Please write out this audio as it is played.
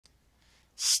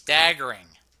staggering,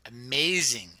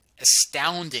 amazing,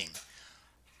 astounding.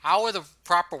 How are the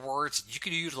proper words that you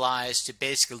can utilize to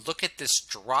basically look at this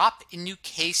drop in new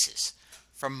cases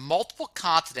from multiple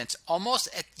continents almost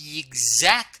at the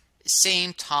exact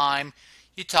same time?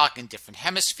 You're talking different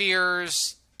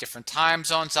hemispheres, different time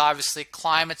zones, obviously,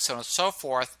 climates, so on and so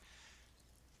forth.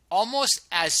 Almost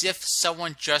as if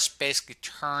someone just basically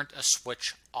turned a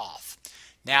switch off.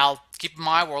 Now, keep in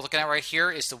mind, what we're looking at right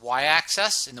here is the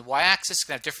y-axis, and the y-axis is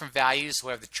going to have different values. We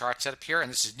have the chart set up here,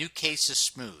 and this is new cases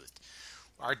smoothed.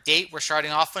 Our date we're starting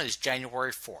off on is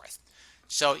January 4th.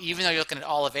 So even though you're looking at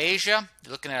all of Asia,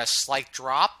 you're looking at a slight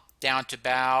drop down to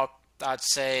about, I'd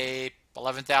say,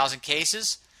 11,000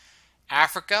 cases.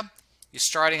 Africa, you're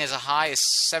starting as a high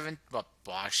as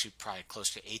actually probably close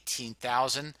to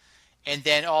 18,000. And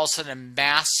then all of a sudden a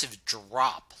massive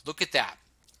drop. Look at that.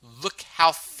 Look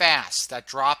how fast that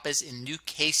drop is in new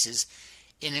cases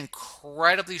in an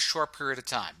incredibly short period of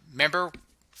time. Remember,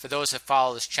 for those that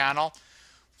follow this channel,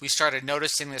 we started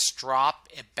noticing this drop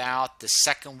about the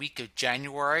second week of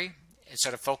January and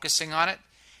started focusing on it.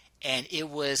 And it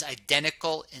was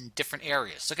identical in different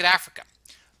areas. Look at Africa.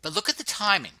 But look at the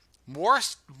timing. More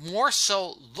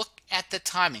so, look at the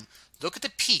timing. Look at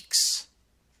the peaks.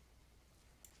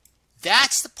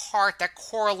 That's the part, that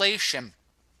correlation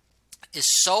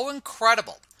is so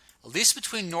incredible, at least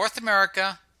between North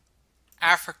America,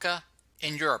 Africa,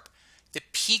 and Europe. The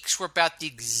peaks were about the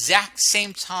exact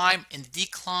same time and the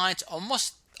declines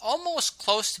almost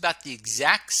close to about the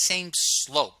exact same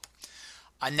slope,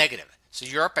 negative. So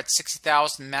Europe at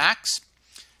 60,000 max,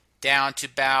 down to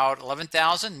about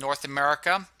 11,000. North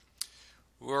America,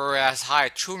 we're as high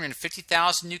as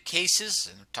 250,000 new cases,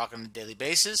 and we're talking on a daily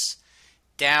basis,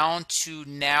 down to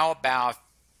now about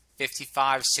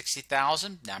 55,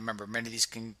 60,000. Now remember, many of these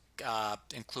can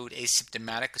include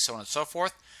asymptomatic, so on and so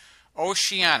forth.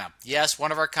 Oceania, yes,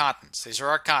 one of our continents. These are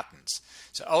our continents.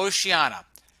 So Oceania,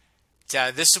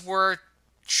 this is where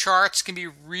charts can be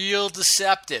real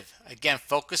deceptive. Again,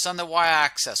 focus on the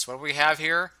y-axis. What do we have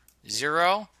here?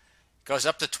 0 goes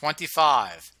up to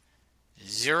 25.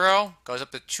 0 goes up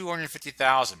to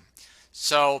 250,000.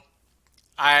 So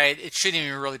it shouldn't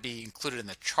even really be included in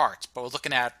the charts, but we're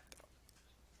looking at,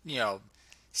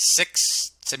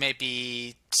 6 to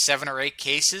maybe 7 or 8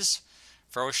 cases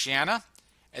for Oceania.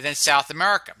 And then South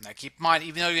America. Now keep in mind,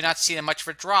 even though you're not seeing much of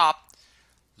a drop,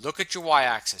 look at your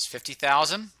y-axis,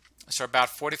 50,000. So about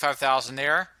 45,000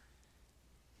 there.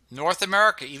 North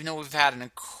America, even though we've had an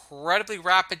incredibly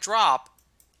rapid drop,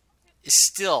 is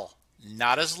still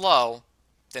not as low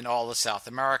than all of South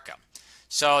America.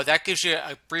 So that gives you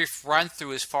a brief run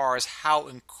through as far as how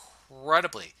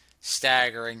incredibly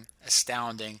staggering,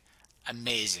 astounding,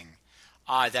 amazing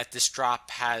that this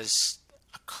drop has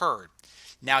occurred.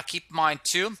 Now keep in mind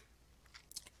too,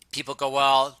 people go,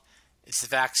 well, it's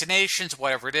the vaccinations,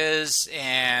 whatever it is,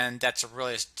 and that's a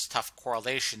really tough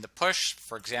correlation to push.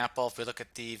 For example, if we look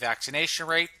at the vaccination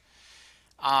rate,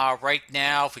 right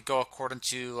now, if we go according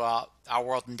to our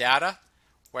world in data,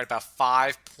 we're at about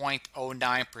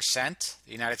 5.09%,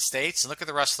 the United States, and look at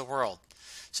the rest of the world.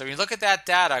 So when you look at that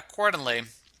data accordingly,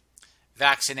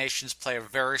 vaccinations play a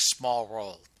very small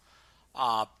role.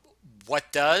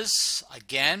 What does?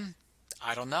 Again,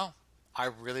 I don't know. I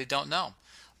really don't know.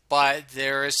 But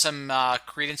there is some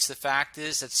credence to the fact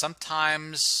is that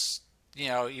sometimes,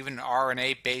 even an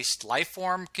RNA-based life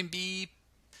form can be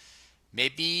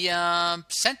maybe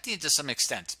sentient to some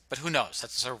extent. But who knows?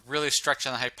 That's a really stretch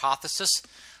on the hypothesis.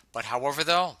 But however,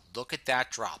 though, look at that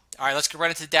drop. All right, let's get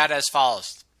right into the data as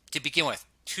follows. To begin with,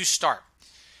 to start,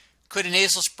 could a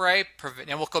nasal spray prevent,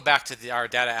 and we'll go back to our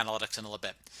data analytics in a little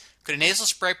bit. Could a nasal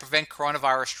spray prevent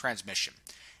coronavirus transmission?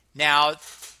 Now,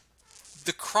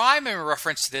 the crime in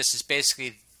reference to this is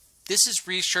basically, this is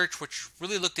research which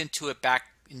really looked into it back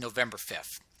in November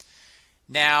 5th.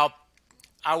 Now,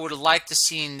 I would have liked to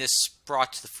seen this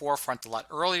brought to the forefront a lot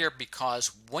earlier,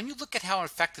 because when you look at how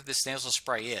effective this nasal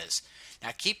spray is,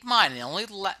 now keep in mind, it only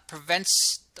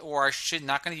prevents, or I should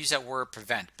not going to use that word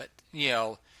prevent, but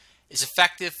is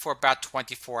effective for about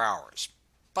 24 hours.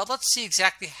 But let's see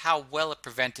exactly how well it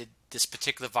prevented this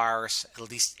particular virus, at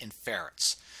least in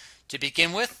ferrets. To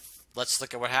begin with, let's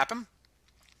look at what happened.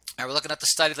 Now we're looking at the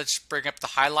study. Let's bring up the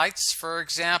highlights, for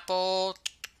example. All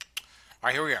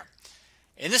right, here we are.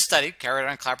 In this study, carried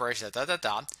out in collaboration,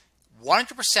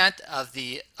 100% of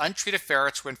the untreated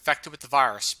ferrets were infected with the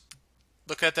virus.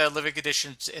 Look at the living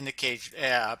conditions in the cage,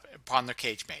 upon their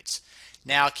cage mates.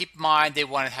 Now, keep in mind, they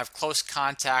want to have close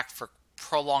contact for a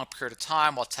prolonged period of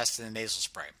time while testing the nasal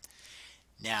spray.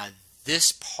 Now,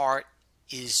 this part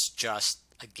is just,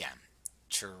 again,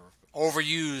 to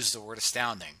overuse the word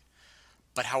astounding.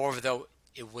 But however, though,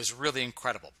 it was really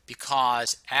incredible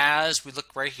because as we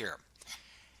look right here,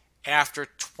 after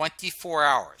 24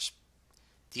 hours,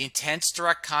 the intense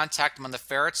direct contact among the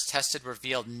ferrets tested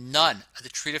revealed none of the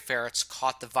treated ferrets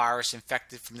caught the virus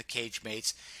infected from the cage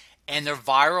mates, and their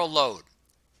viral load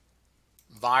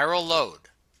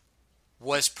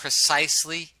was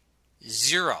precisely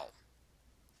 0.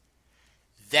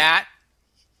 That,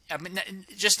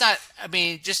 just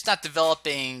not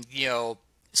developing,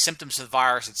 symptoms of the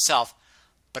virus itself,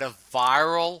 but a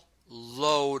viral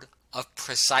load of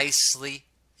precisely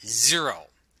 0.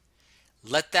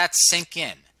 Let that sink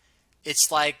in.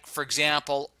 It's like, for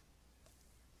example,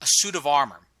 a suit of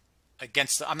armor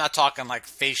against, I'm not talking like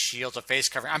face shields or face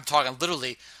covering, I'm talking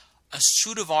literally a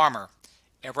suit of armor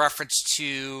in reference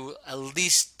to at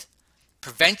least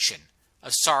prevention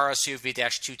of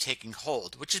SARS-CoV-2 taking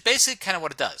hold, which is basically kind of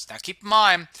what it does. Now keep in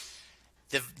mind,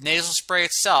 the nasal spray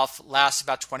itself lasts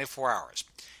about 24 hours.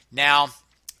 Now,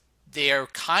 they are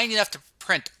kind enough to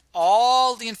print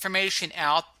all the information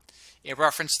out in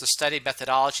reference to the study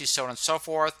methodology, so on and so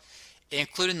forth,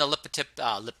 including the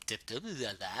lipopeptide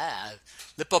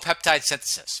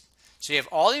synthesis. So you have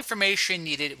all the information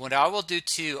needed. What I will do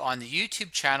too on the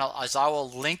YouTube channel is I will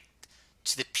link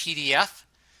to the PDF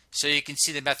so you can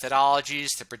see the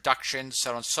methodologies, the production,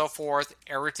 so on and so forth,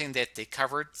 everything that they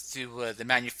covered through the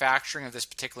manufacturing of this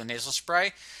particular nasal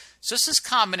spray. So this is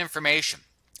common information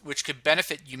which could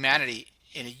benefit humanity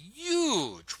in a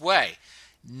huge way,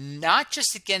 not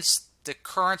just against the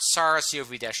current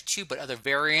SARS-CoV-2, but other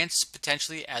variants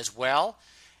potentially as well.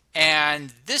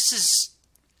 And this is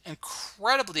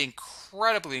incredibly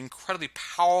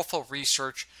powerful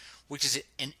research, which is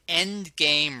an end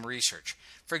game research.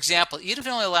 For example, even if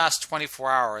it only lasts 24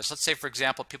 hours, let's say, for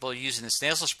example, people are using this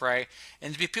nasal spray,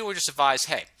 and people would just advise,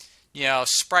 hey,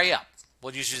 spray up.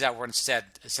 We'll use that word instead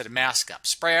of mask up.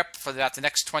 Spray up for about the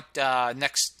next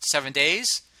 7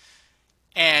 days,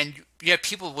 and you have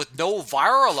people with no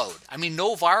viral load. I mean,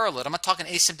 no viral load. I'm not talking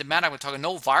asymptomatic. I'm talking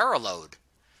no viral load.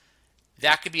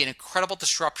 That could be an incredible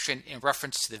disruption in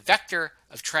reference to the vector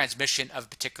of transmission of a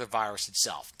particular virus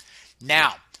itself.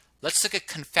 Now, let's look at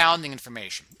confounding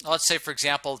information. Let's say, for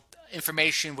example,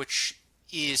 information which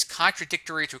is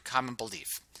contradictory to a common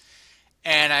belief.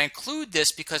 And I include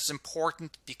this because it's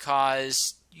important,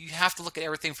 because you have to look at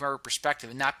everything from every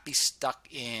perspective and not be stuck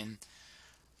in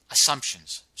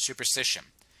assumptions, superstition.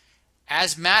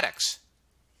 Asthmatics,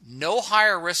 no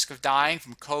higher risk of dying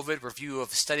from COVID review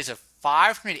of studies of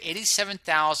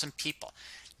 587,000 people.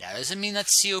 Now, that doesn't mean that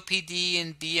COPD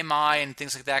and BMI and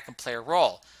things like that can play a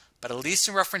role, but at least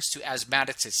in reference to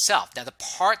asthmatics itself. Now, the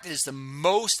part that is the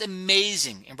most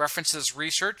amazing in reference to this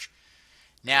research,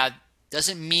 now,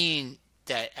 doesn't mean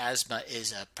that asthma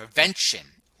is a prevention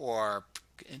or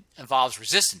involves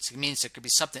resistance. It means there could be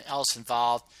something else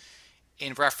involved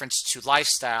in reference to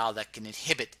lifestyle that can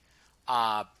inhibit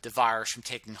the virus from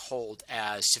taking hold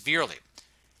as severely.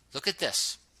 Look at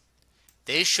this.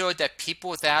 They showed that people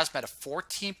with asthma had a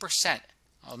 14%,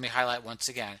 let me highlight once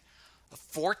again, a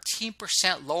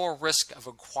 14% lower risk of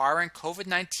acquiring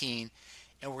COVID-19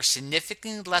 and were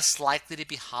significantly less likely to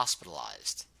be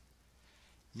hospitalized.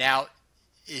 Now,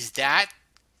 is that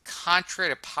contrary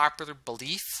to popular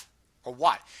belief or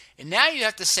what? And now you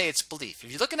have to say it's belief.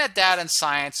 If you're looking at data and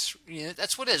science,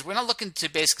 that's what it is. We're not looking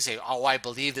to basically say, oh, I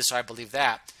believe this or I believe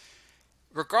that.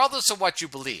 Regardless of what you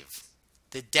believe,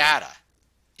 the data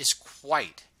is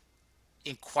quite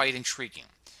intriguing.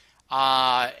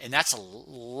 And that's a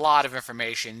lot of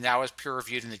information. That was peer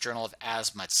reviewed in the Journal of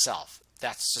Asthma itself.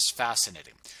 That's just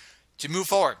fascinating. To move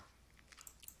forward,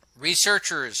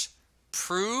 researchers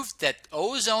proved that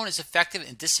ozone is effective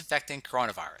in disinfecting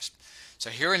coronavirus. So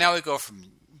here and now we go from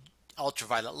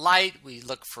ultraviolet light. We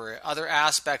look for other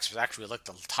aspects. Actually, we looked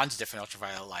at tons of different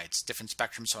ultraviolet lights, different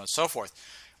spectrums, so on and so forth.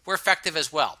 We're effective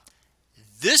as well.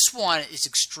 This one is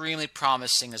extremely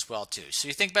promising as well, too. So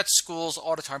you think about schools,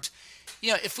 auditoriums.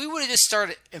 If we would have just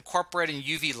started incorporating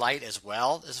UV light as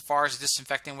well, as far as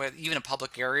disinfecting with, even in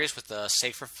public areas with the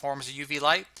safer forms of UV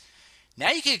light, now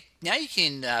you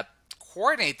can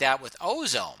coordinate that with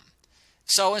ozone.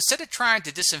 So instead of trying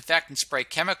to disinfect and spray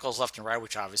chemicals left and right,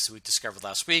 which obviously we discovered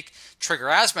last week, trigger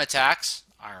asthma attacks,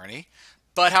 irony,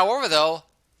 but however though,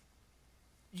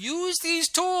 use these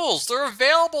tools. They're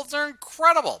available. They're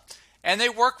incredible. And they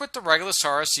work with the regular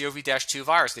SARS-CoV-2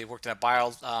 virus. They worked in a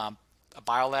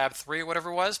Biolab 3 or whatever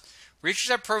it was.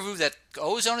 Researchers have proved that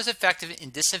ozone is effective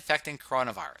in disinfecting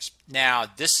coronavirus. Now,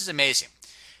 this is amazing.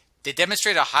 They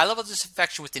demonstrated a high level of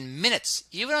disinfection within minutes,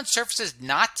 even on surfaces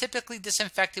not typically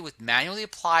disinfected with manually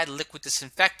applied liquid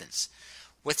disinfectants,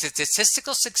 with a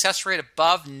statistical success rate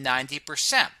above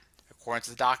 90%, according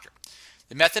to the doctor.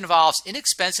 The method involves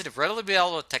inexpensive and readily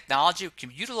available technology that can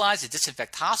be utilized to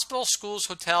disinfect hospitals, schools,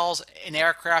 hotels, and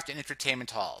aircraft and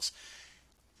entertainment halls.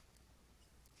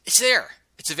 It's there.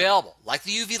 It's available. Like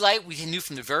the UV light, we knew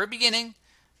from the very beginning.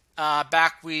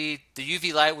 The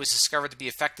UV light was discovered to be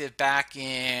effective back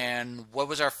in, what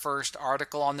was our first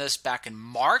article on this? Back in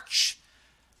March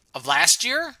of last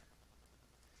year.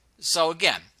 So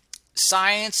again,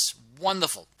 science,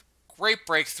 wonderful, great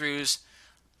breakthroughs,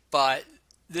 but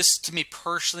this, to me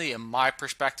personally, in my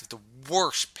perspective, the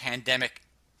worst pandemic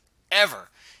ever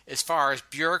as far as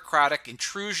bureaucratic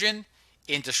intrusion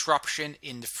and disruption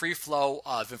in the free flow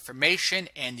of information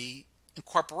and the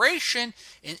incorporation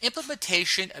and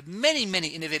implementation of many, many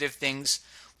innovative things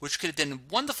which could have done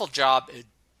a wonderful job at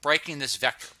breaking this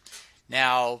vector.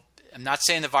 Now, I'm not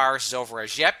saying the virus is over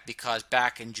as yet, because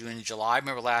back in June and July,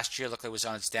 remember last year, looked like it was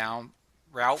on its down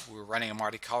route. We were running a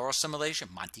Monte Carlo simulation,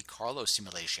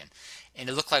 and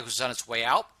it looked like it was on its way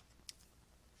out.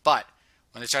 But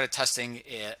when they started testing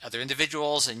other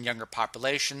individuals and younger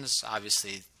populations,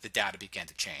 obviously the data began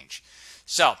to change.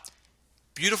 So,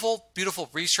 beautiful, beautiful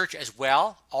research as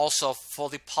well. Also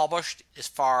fully published as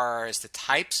far as the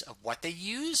types of what they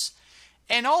use.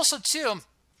 And also, too,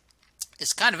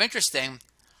 it's kind of interesting.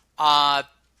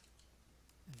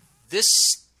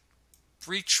 This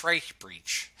breach,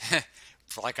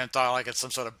 like I'm talking like it's some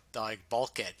sort of like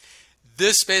bulkhead.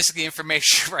 This basically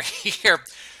information right here,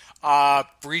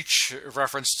 breach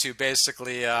reference to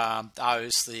basically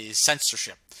obviously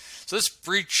censorship. So this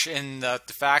breach in the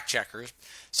fact checkers,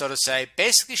 so to say,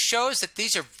 basically shows that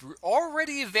these are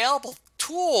already available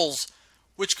tools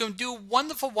which can do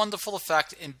wonderful, wonderful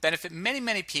effect and benefit many,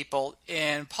 many people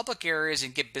in public areas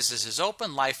and get businesses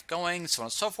open, life going, so on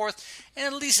and so forth, and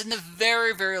at least in the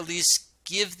very, very least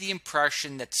give the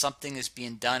impression that something is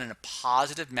being done in a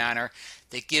positive manner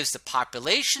that gives the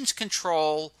population's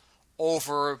control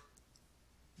over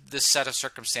this set of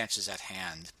circumstances at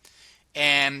hand.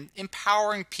 And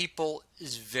empowering people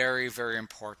is very, very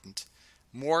important.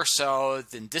 More so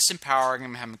than disempowering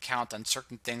them, having them count on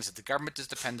certain things that the government is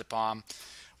dependent upon,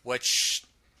 which,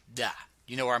 yeah,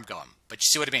 you know where I'm going. But you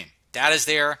see what I mean. Data's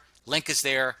there, link is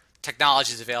there,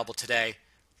 technology is available today.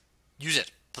 Use it,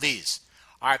 please.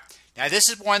 All right, now this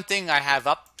is one thing I have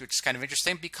up, which is kind of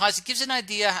interesting because it gives an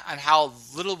idea on how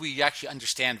little we actually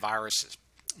understand viruses.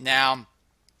 Now,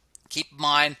 keep in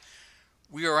mind,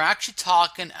 we are actually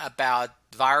talking about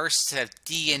viruses that have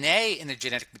DNA in their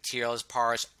genetic material as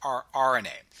far as our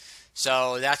RNA.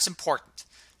 So that's important.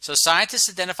 So scientists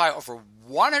identify over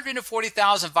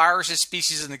 140,000 viruses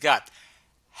species in the gut.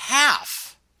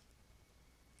 Half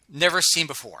never seen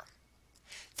before.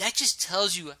 That just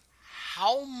tells you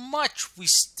how much we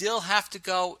still have to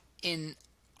go in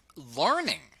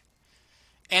learning.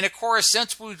 And of course,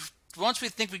 once we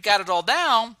think we got it all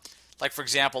down, like for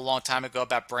example, a long time ago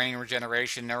about brain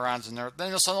regeneration, neurons, and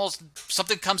then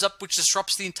something comes up which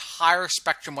disrupts the entire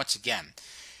spectrum once again.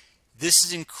 This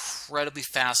is incredibly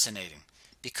fascinating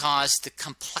because the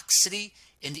complexity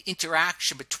and the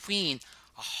interaction between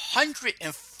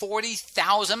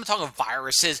 140,000, I'm talking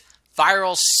viruses,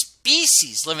 viral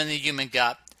species living in the human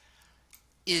gut,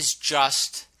 is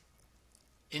just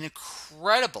an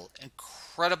incredible,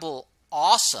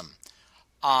 awesome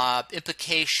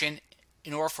implication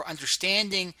in order for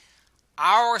understanding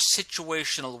our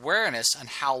situational awareness on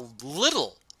how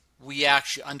little we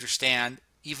actually understand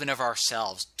even of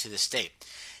ourselves to this date.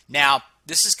 Now,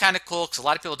 this is kind of cool because a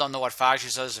lot of people don't know what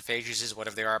phages is or phages is,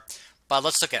 whatever they are, but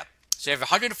let's look at it. So you have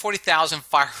 140,000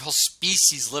 viral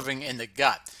species living in the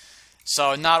gut.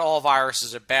 So not all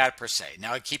viruses are bad per se.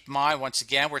 Now keep in mind, once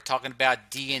again, we're talking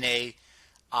about DNA,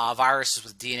 viruses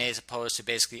with DNA as opposed to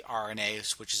basically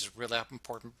RNAs, which is a really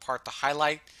important part to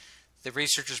highlight. The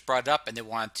researchers brought it up and they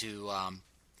wanted to,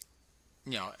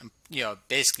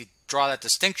 basically draw that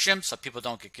distinction so people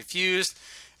don't get confused.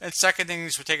 And second thing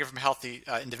is we're taking it from healthy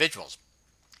individuals.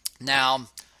 Now,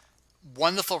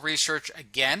 wonderful research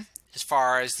again, as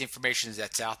far as the information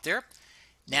that's out there.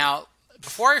 Now,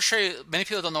 before I show you, many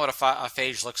people don't know what a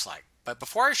phage looks like. But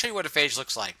before I show you what a phage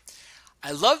looks like,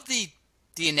 I love the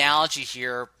analogy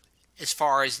here as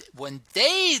far as when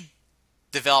they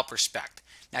develop respect.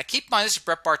 Now, keep in mind, this is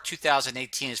Breitbart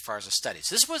 2018 as far as the studies.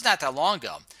 This was not that long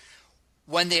ago.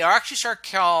 When they actually start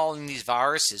calling these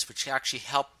viruses, which actually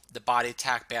help the body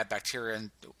attack bad bacteria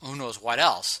and who knows what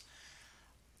else,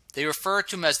 they refer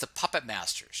to them as the puppet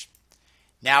masters.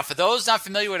 Now, for those not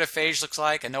familiar with what a phage looks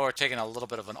like, I know we're taking a little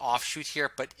bit of an offshoot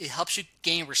here, but it helps you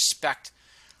gain respect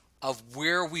of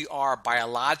where we are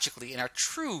biologically in our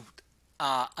true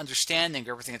understanding of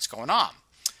everything that's going on.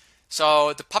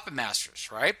 So the puppet masters,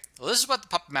 right? Well, this is what the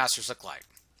puppet masters look like.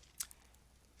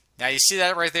 Now you see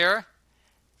that right there?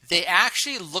 They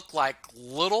actually look like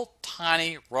little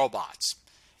tiny robots.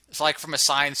 It's like from a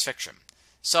science fiction.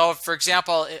 So for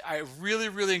example, I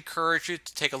really encourage you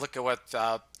to take a look at what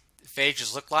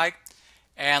phages look like.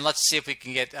 And let's see if we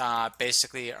can get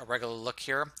basically a regular look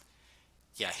here.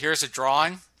 Yeah, here's a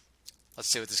drawing.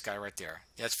 Let's see what this guy right there.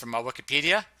 That's from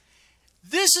Wikipedia.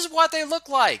 This is what they look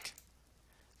like.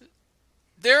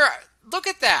 Look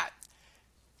at that.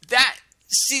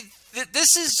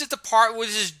 This is just the part which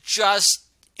is just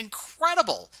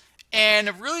incredible.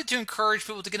 And really to encourage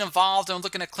people to get involved in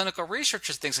looking at clinical research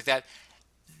and things like that.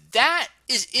 That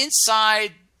is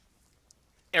inside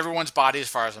everyone's body as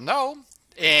far as I know.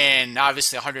 And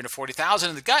obviously 140,000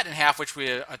 in the gut and half which we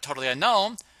are totally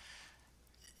unknown.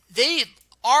 They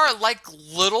are like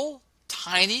little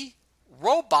tiny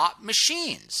robot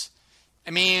machines.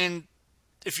 I mean,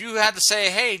 if you had to say,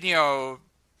 hey,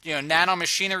 nano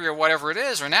machinery or whatever it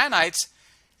is, or nanites,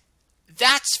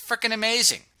 that's freaking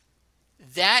amazing.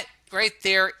 That right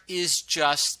there is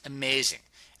just amazing.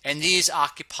 And these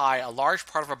occupy a large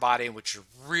part of our body, which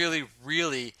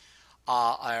really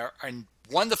are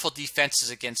wonderful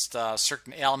defenses against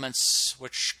certain ailments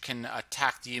which can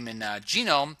attack the human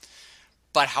genome.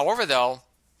 But however, though,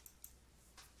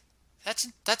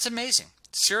 that's amazing.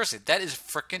 Seriously, that is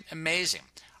freaking amazing.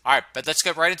 All right, but let's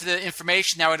get right into the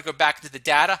information. Now we're going to go back into the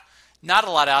data. Not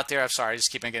a lot out there. I'm sorry, I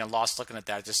just keep on getting lost looking at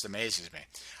that. It just amazes me.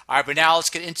 All right, but now let's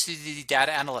get into the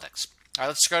data analytics. All right,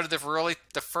 let's go to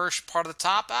the first part of the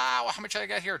top. Well, how much I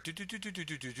got here?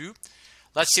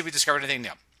 Let's see if we discovered anything new.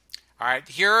 All right,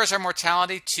 here is our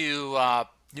mortality to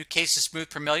new cases smoothed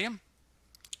per million,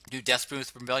 new deaths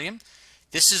smoothed per million.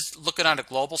 This is looking on a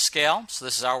global scale. So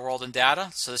this is our world in data.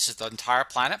 So this is the entire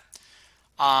planet.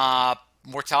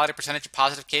 Mortality percentage of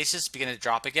positive cases beginning to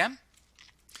drop again.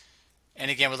 And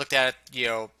again, we looked at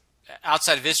it,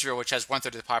 outside of Israel, which has 1/3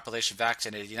 of the population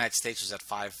vaccinated. The United States was at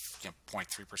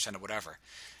 5.3% or whatever.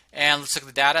 And let's look at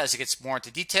the data as it gets more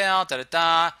into detail.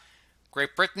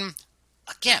 Great Britain,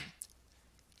 again,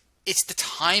 it's the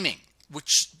timing,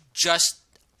 which just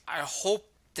I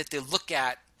hope that they look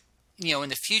at, in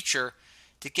the future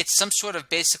to get some sort of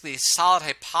basically solid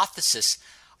hypothesis.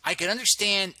 I can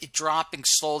understand it dropping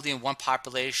slowly in one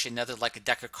population, another like a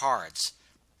deck of cards.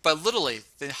 But literally,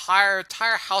 the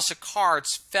entire house of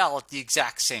cards fell at the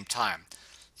exact same time.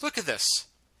 Look at this.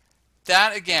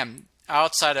 That, again,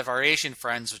 outside of our Asian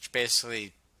friends, which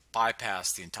basically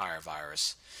bypassed the entire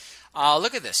virus.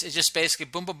 Look at this. It's just basically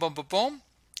boom, boom, boom, boom, boom.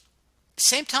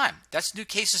 Same time. That's new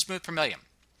cases smoothed per million.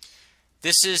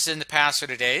 This is in the past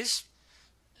 30 days.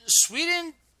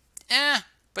 Sweden,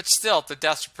 but still, the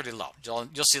deaths are pretty low.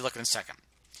 You'll see looking in a second.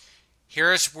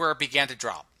 Here's where it began to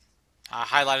drop. I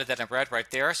highlighted that in red right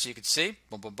there so you can see.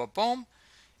 Boom, boom, boom, boom.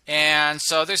 And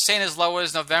so they're saying as low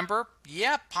as November.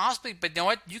 Yeah, possibly. But you know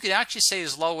what? You could actually say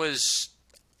as low as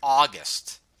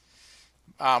August.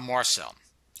 More so.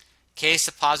 Case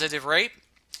to positive rate.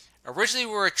 Originally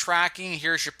we were tracking,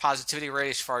 here's your positivity rate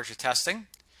as far as your testing.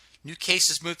 New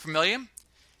cases smoothed per million.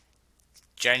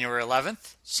 January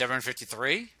 11th,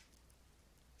 753.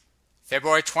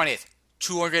 February 20th,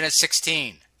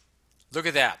 216. Look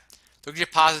at that. Look at your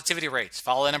positivity rates.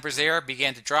 Follow the numbers there.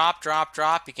 Began to drop,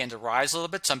 began to rise a little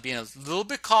bit. So I'm being a little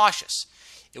bit cautious.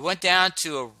 It went down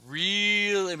to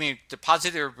the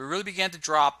positivity really began to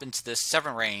drop into the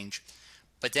 7 range.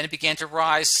 But then it began to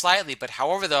rise slightly. But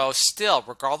however, though, still,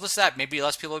 regardless of that, maybe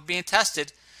less people are being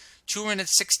tested.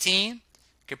 216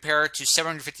 compared to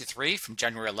 753 from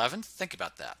January 11th. Think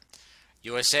about that.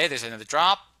 USA, there's another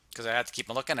drop because I had to keep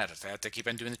on looking at it. I had to keep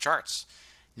on doing the charts.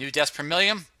 New deaths per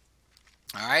million.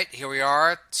 All right, here we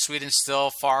are. Sweden's still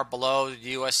far below the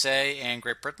USA and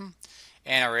Great Britain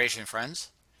and our Asian friends.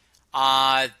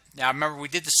 Now, remember, we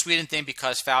did the Sweden thing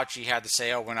because Fauci had to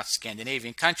say, oh, we're not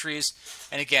Scandinavian countries.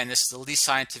 And again, this is the least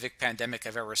scientific pandemic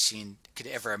I've ever seen, could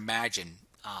ever imagine.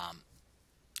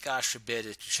 Gosh forbid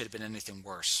it should have been anything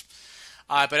worse.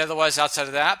 But otherwise, outside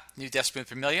of that, new deaths per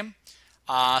million.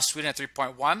 Sweden at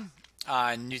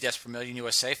 3.1. New deaths per million,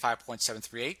 USA,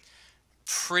 5.738.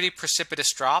 Pretty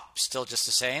precipitous drop, still just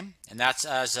the same. And that's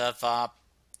as of,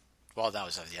 well, that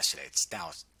was of yesterday. It's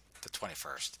now the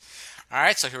 21st. All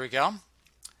right, so here we go.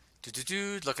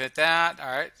 Looking at that. All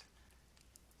right.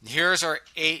 Here's our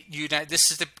 8 United. This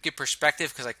is to give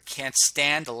perspective because I can't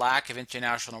stand the lack of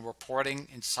international reporting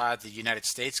inside the United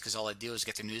States because all I do is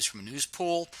get the news from a news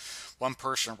pool. One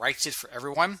person writes it for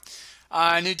everyone.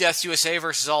 New deaths USA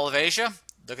versus all of Asia.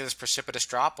 Look at this precipitous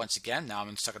drop once again. Now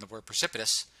I'm stuck on the word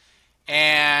precipitous.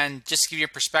 And just to give you a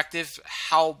perspective,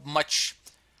 how much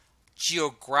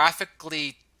geocentric,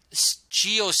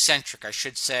 I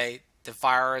should say, the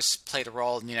virus played a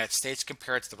role in the United States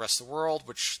compared to the rest of the world,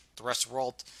 which the rest of the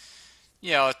world,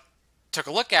 you know, took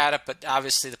a look at it, but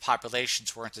obviously the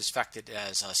populations weren't as affected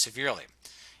as severely,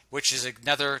 which is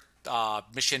another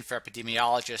mission for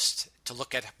epidemiologists to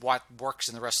look at what works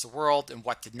in the rest of the world and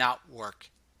what did not work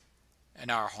in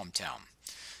our hometown.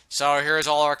 So here's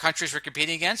all our countries we're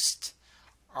competing against.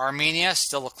 Armenia,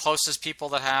 still the closest people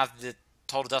that have the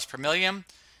total deaths per million.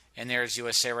 And there's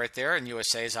USA right there. And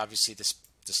USA is obviously this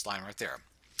line right there.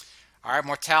 All right,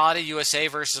 mortality, USA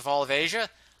versus all of Asia.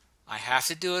 I have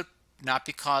to do it not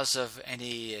because of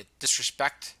any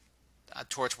disrespect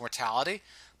towards mortality.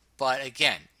 But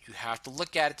again, you have to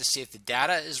look at it to see if the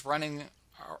data is running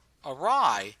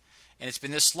awry. And it's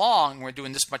been this long, and we're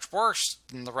doing this much worse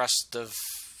than the rest of,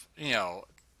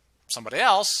 somebody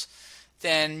else,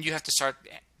 then you have to start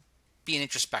being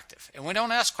introspective. And we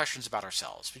don't ask questions about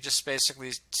ourselves. We just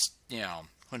basically,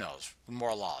 who knows,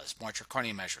 more laws, more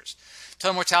draconian measures.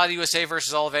 Total mortality, USA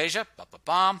versus all of Asia.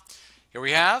 Here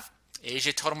we have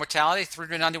Asia total mortality,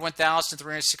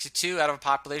 391,362 out of a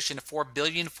population of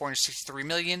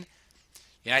 4,463,000,000.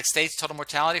 United States total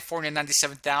mortality,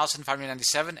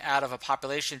 497,597 out of a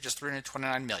population of just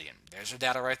 329 million. There's our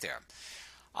data right there.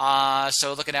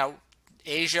 So looking at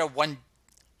Asia, one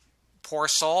poor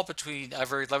soul between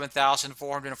every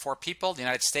 11,404 people. The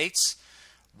United States,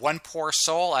 one poor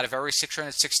soul out of every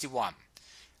 661.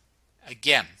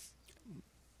 Again,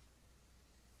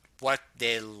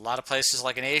 a lot of places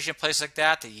like in Asia, places like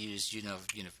that, they use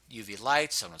UV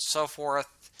light, so on and so forth.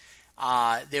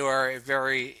 They were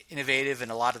very innovative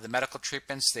in a lot of the medical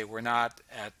treatments. They were not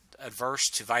adverse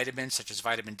to vitamins such as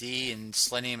vitamin D and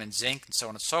selenium and zinc and so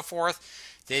on and so forth.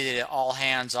 They did an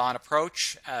all-hands-on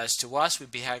approach. As to us,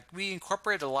 we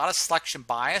incorporated a lot of selection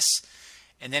bias,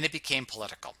 and then it became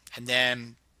political, and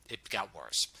then it got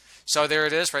worse. So there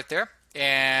it is right there,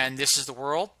 and this is the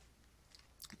world.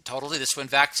 Totally, this is when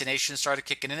vaccination started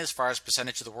kicking in as far as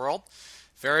percentage of the world.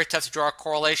 Very tough to draw a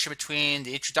correlation between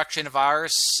the introduction of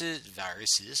vaccines,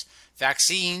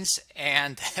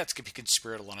 and that's going to be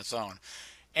conspiratorial on its own,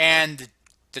 and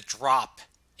the drop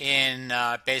in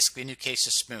basically new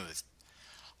cases smoothed.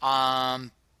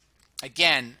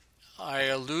 Again, I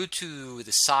allude to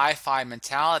the sci-fi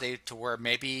mentality to where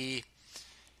maybe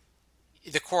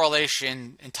the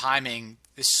correlation and timing,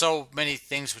 there's so many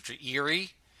things which are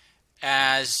eerie.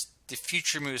 As the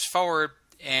future moves forward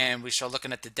and we start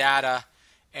looking at the data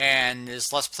and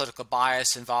there's less political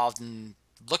bias involved in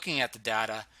looking at the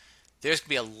data, there's going to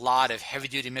be a lot of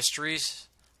heavy-duty mysteries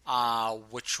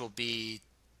which will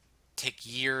take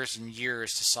years and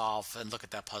years to solve and look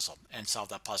at that puzzle and solve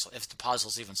that puzzle, if the puzzle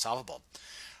is even solvable.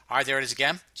 All right, there it is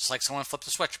again, just like someone flipped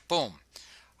the switch. Boom.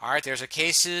 All right, there's our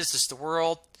cases. This is the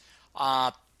world.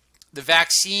 The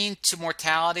vaccine to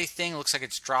mortality thing looks like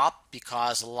it's dropped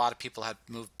because a lot of people had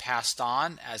moved past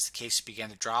on as the cases began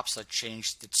to drop, so it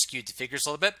skewed the figures a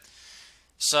little bit.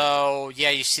 So yeah,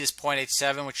 you see this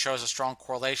 0.87, which shows a strong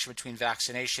correlation between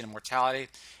vaccination and mortality,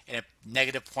 and a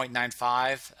negative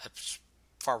 0.95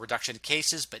 for a reduction in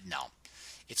cases, but no.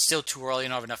 It's still too early. You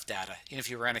don't have enough data. Even if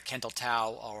you ran a Kendall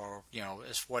Tau or,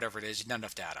 whatever it is, you don't have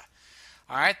enough data.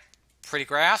 All right, pretty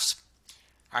graphs.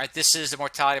 All right, this is the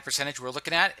mortality percentage we're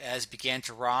looking at as it began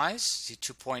to rise. See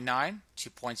 2.9,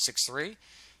 2.63.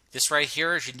 This right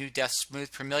here is your new deaths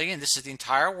smoothed per million. This is the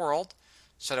entire world.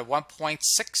 So at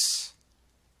 1.6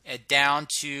 and down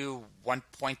to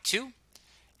 1.2.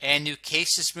 And new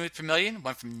cases smoothed per million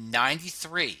went from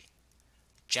 93,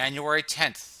 January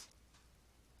 10th,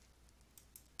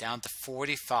 down to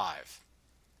 45,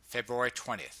 February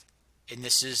 20th. And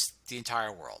this is the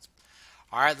entire world.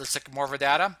 All right, let's look at more of our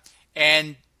data.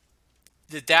 And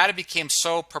the data became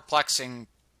so perplexing.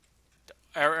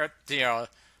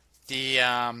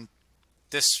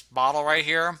 This model right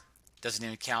here doesn't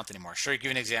even count anymore. Sure, give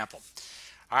you an example.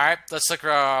 All right, let's look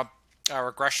at our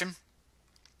regression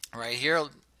right here.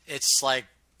 It's like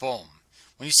boom.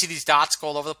 When you see these dots go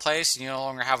all over the place and you no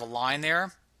longer have a line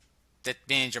there, that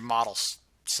means your model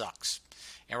sucks.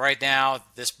 And right now,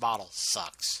 this model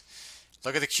sucks.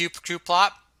 Look at the Q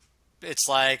plot. It's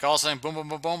like all of a sudden, boom, boom,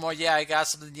 boom, boom. Oh, yeah, I got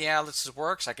something. Yeah, this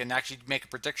works. I can actually make a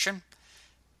prediction.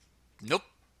 Nope.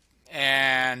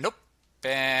 And nope.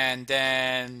 And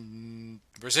then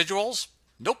residuals.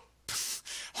 Nope.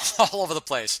 All over the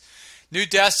place. New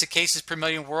deaths to cases per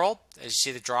million world. As you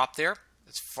see the drop there.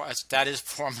 That is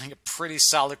forming a pretty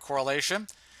solid correlation.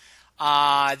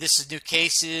 This is new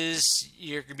cases.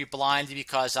 You're going to be blinded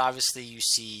because obviously you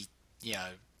see,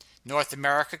 North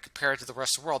America compared to the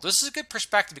rest of the world. This is a good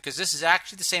perspective because this is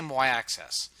actually the same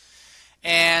y-axis.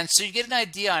 And so you get an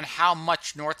idea on how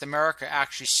much North America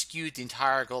actually skewed the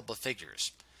entire global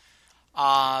figures.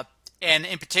 and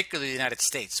in particular the United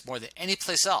States, more than any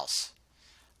place else.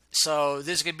 So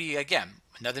this is going to be, again,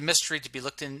 another mystery to be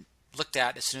looked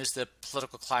at as soon as the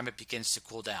political climate begins to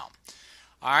cool down.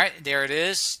 All right, there it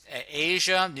is.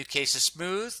 Asia, new cases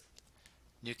smoothed.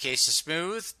 New cases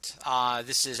smoothed.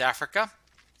 This is Africa.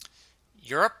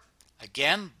 Europe,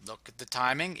 again, look at the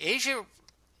timing. Asia,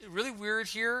 really weird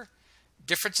here.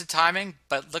 Difference in timing,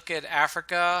 but look at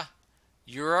Africa,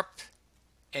 Europe,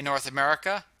 and North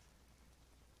America.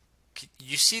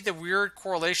 You see the weird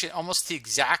correlation, almost the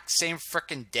exact same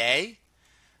frickin' day.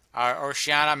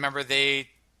 Oceania, remember the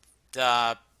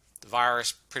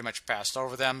virus pretty much passed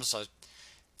over them, so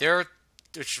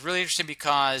which is really interesting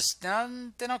because they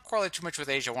don't correlate too much with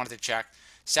Asia. I wanted to check.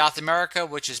 South America,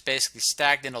 which is basically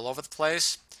stagnant all over the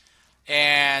place.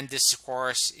 And this, of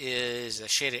course, is a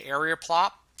shaded area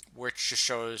plot, which just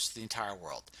shows the entire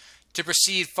world. To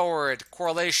proceed forward,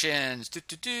 correlations,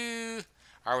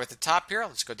 are at the top here.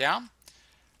 Let's go down.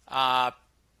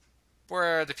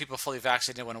 Where the people fully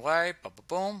vaccinated went away. Boom, boom,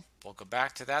 boom. We'll go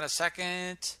back to that in a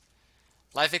second.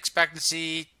 Life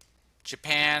expectancy,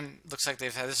 Japan, looks like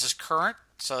they've had, this is current,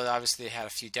 so obviously they had a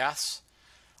few deaths.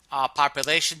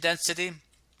 Population density,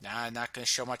 not going to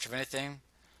show much of anything.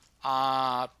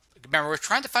 Remember, we're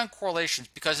trying to find correlations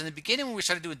because in the beginning when we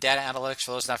started doing data analytics,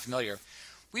 for those not familiar,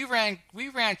 we ran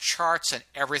charts on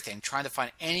everything, trying to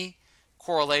find any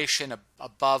correlation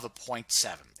above a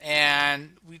 0.7,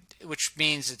 and which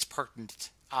means it's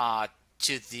pertinent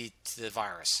to the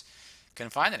virus.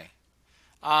 Couldn't find any.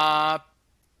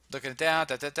 Looking down,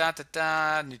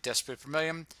 new deaths per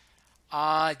million.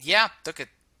 Yeah, look at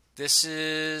this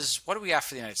is, what do we have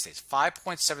for the United States?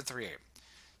 5.738.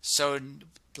 So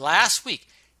last week,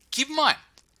 keep in mind,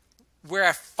 we're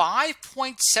at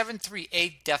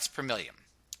 5.738 deaths per million.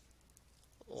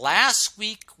 Last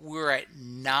week, we were at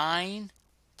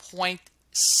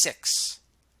 9.6.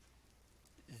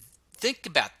 Think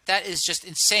about it. That is just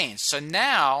insane. So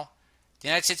now, the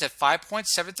United States at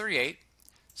 5.738.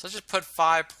 So let's just put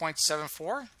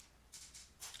 5.74.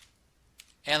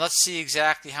 And let's see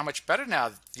exactly how much better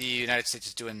now the United States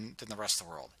is doing than the rest of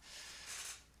the world.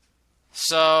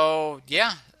 So,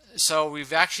 yeah. So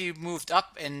we've actually moved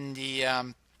up in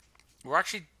the, we're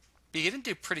actually beginning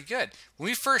to do pretty good. When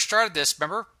we first started this,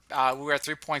 remember, we were at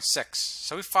 3.6.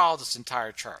 So we followed this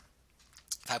entire chart.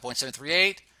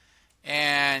 5.738.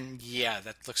 And yeah,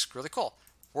 that looks really cool.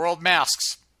 World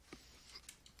masks.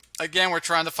 Again, we're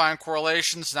trying to find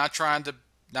correlations, not trying to,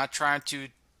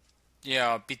 you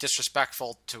know, be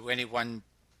disrespectful to any one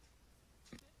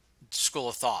school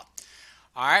of thought.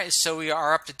 All right, so we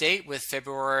are up to date with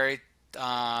February.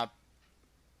 Well,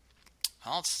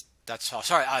 that's all.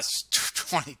 Sorry, it's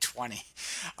 2020.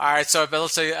 All right, so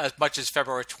let's say as much as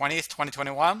February 20th,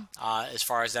 2021, as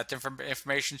far as that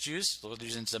information is used. We're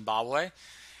using Zimbabwe,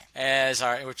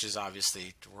 which is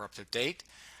obviously we're up to date.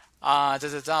 If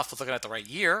we're looking at the right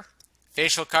year.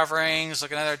 Facial coverings,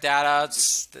 looking at our data,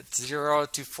 it's 0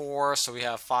 to 4, so we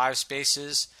have 5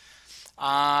 spaces.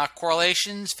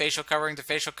 Correlations, facial covering to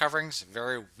facial coverings,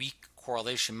 very weak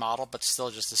correlation model, but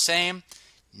still just the same.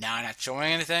 Now not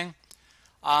showing anything.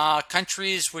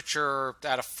 Countries which are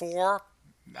at a 4,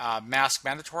 mask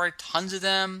mandatory, tons of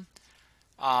them.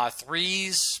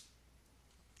 3s,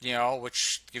 you know,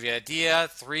 which give you an idea.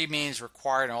 3 means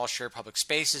required in all shared public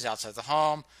spaces outside the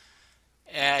home.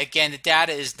 Again, the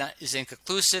data is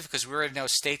inconclusive because we're in no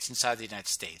states inside the United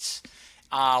States,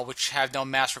 which have no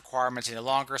mask requirements any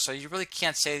longer. So you really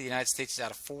can't say the United States is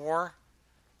at a 4.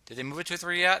 Did they move it to a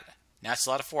 3 yet? Now it's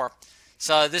still at a 4.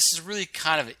 So this is really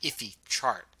kind of an iffy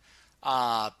chart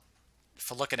for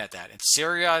looking at that. And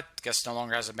Syria, I guess, no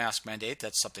longer has a mask mandate.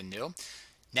 That's something new.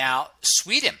 Now,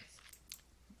 Sweden.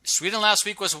 Sweden last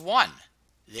week was a 1.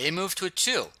 They moved to a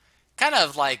 2. Kind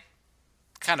of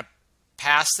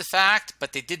past the fact,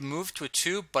 but they did move to a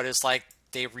 2, but it's like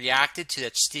they reacted to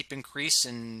that steep increase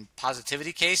in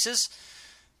positivity cases.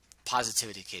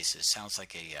 Positivity cases sounds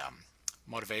like a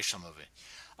motivational movie.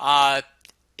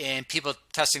 And people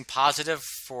testing positive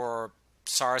for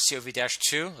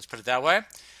SARS-CoV-2, let's put it that way.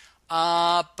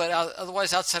 But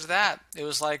otherwise, outside of that, it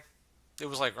was like,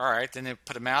 all right, then they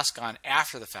put a mask on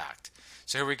after the fact.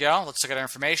 So here we go. Let's look at our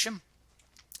information.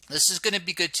 This is going to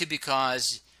be good too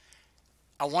because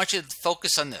I want you to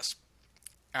focus on this.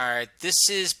 All right, this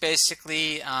is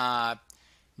basically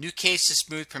new cases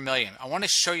smoothed per million. I want to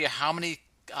show you how many,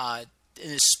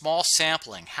 in a small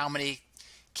sampling, how many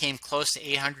came close to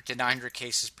 800 to 900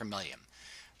 cases per million,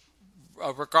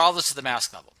 regardless of the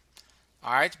mask level.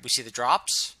 All right, we see the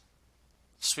drops.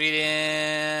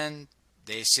 Sweden,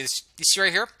 they see this, you see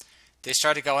right here, they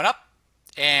started going up,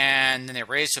 and then they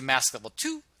raised to mask level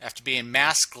 2 after being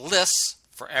maskless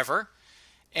forever.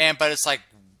 But it's like,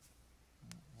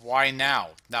 why now?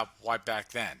 Not why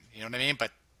back then? You know what I mean?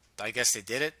 But I guess they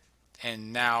did it,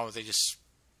 and now they just,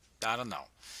 I don't know.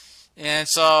 And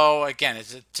so again,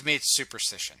 to me, it's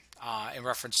superstition in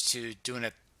reference to doing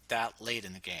it that late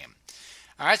in the game.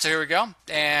 All right, so here we go.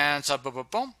 And so boom, boom,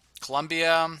 boom.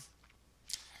 Colombia,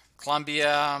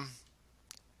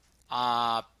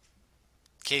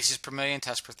 cases per million,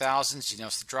 tests per thousand. So you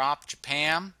notice the drop.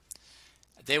 Japan,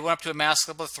 they went up to a mask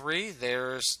level 3.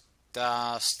 They're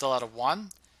still at a 1.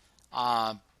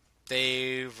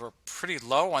 They were pretty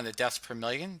low on the deaths per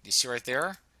million. You see right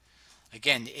there.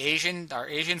 Again, our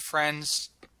Asian friends,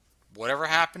 whatever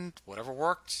happened, whatever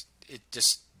worked, it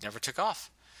just never took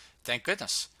off. Thank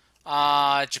goodness.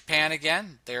 Japan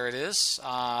again, there it is.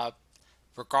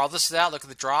 Regardless of that, look at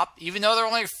the drop. Even though there are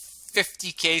only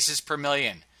 50 cases per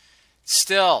million,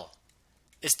 still,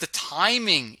 it's the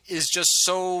timing is just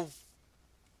so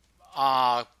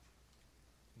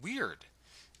weird.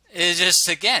 It's just,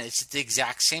 again, it's at the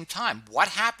exact same time. What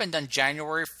happened on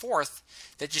January 4th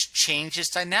that just changes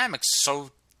dynamics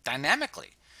so dynamically?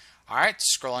 All right,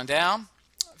 scrolling down.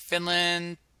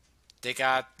 Finland, they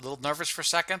got a little nervous for a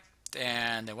second,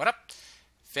 and they went up.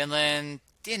 Finland,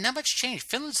 yeah, not much change.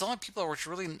 Finland's the only people which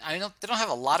really, I know they don't have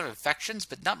a lot of infections,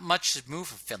 but not much has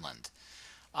moved for Finland.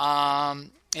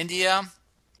 India,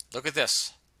 look at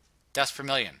this. Deaths per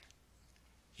million.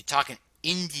 You're talking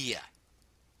India.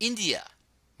 India,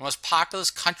 one of the most populous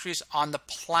countries on the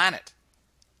planet.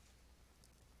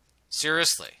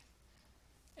 Seriously.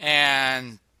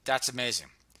 And that's amazing.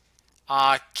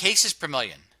 Cases per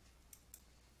million.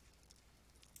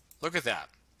 Look at that.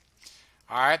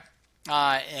 All right.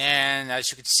 And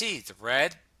as you can see, the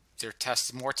red, they're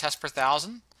testing more tests per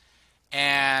thousand.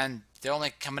 And they're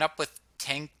only coming up with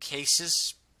 10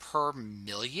 cases per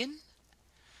million.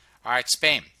 All right,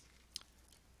 Spain.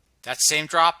 That same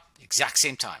drop, exact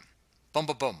same time. Boom,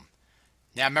 boom, boom.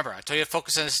 Now remember, I told you to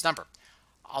focus on this number.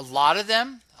 A lot of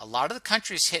the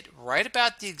countries hit right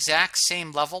about the exact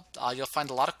same level. You'll find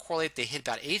a lot of correlate. They hit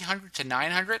about 800 to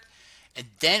 900. And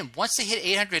then once they hit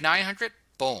 800, 900,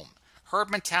 boom. Herd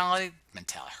mentality.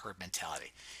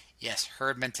 Yes,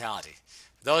 herd mentality.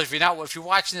 Those of you if you're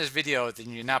watching this video, then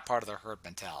you're not part of the herd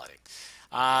mentality.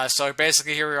 So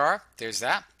basically here we are. There's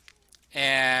that.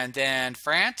 And then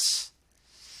France,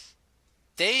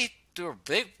 they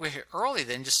were here early,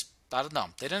 then just, I don't know.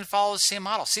 They didn't follow the same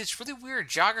model. See, it's really weird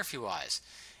geography-wise.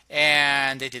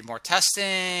 And they did more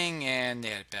testing, and they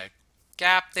had a big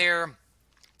gap there.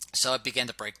 So it began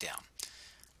to break down.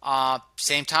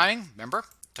 Same timing, remember?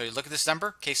 So you look at this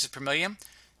number, cases per million.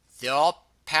 They all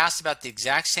passed about the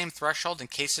exact same threshold in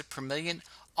cases per million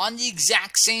on the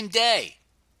exact same day.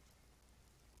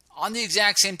 On the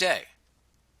exact same day.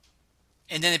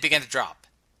 And then it began to drop.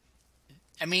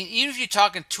 I mean, even if you're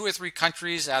talking 2 or 3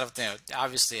 countries out of,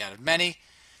 obviously out of many,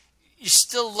 you're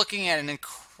still looking at an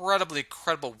incredibly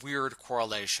weird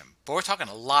correlation. But we're talking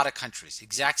a lot of countries.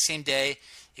 Exact same day,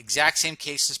 exact same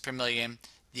cases per million,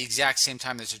 the exact same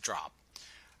time there's a drop.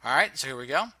 All right, so here we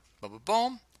go. Boom, boom,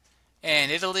 boom.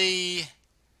 And Italy,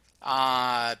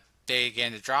 they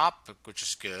began to drop, which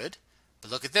is good. But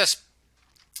look at this.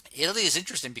 Italy is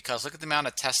interesting because look at the amount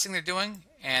of testing they're doing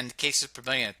and cases per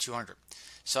million at 200.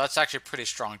 So that's actually a pretty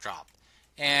strong drop.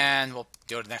 And we'll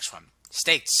go to the next one.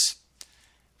 States.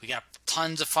 We got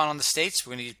tons of fun on the states.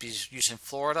 We're going to be using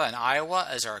Florida and Iowa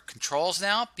as our controls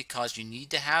now because you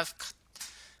need to have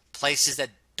places that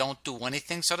don't do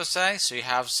anything, so to say, so you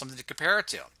have something to compare it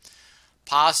to.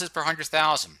 Positives per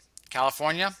 100,000.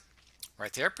 California,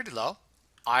 right there, pretty low.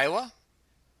 Iowa,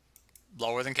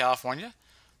 lower than California.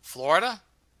 Florida,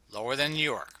 lower than New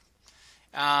York.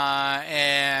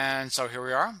 And so here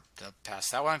we are.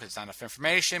 Pass that one because it's not enough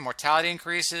information. Mortality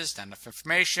increases, not enough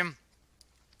information.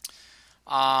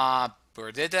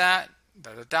 We did that.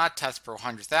 Tests per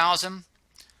 100,000.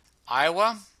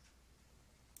 Iowa,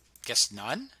 guess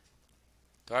none.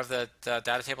 Do I have the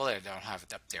data table there? I don't have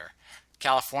it up there.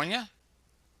 California,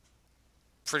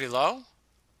 pretty low.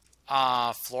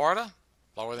 Florida,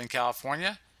 lower than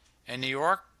California. And New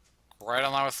York, right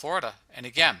on line with Florida. And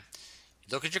again,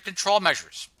 look at your control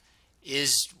measures.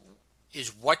 Is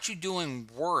what you're doing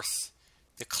worth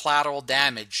the collateral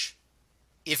damage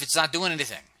if it's not doing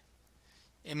anything?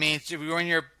 I mean,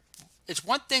 it's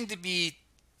one thing to be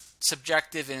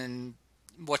subjective in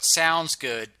what sounds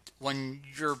good when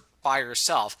you're by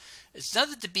yourself. It's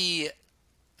another to be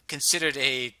considered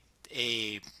a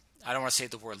I don't want to say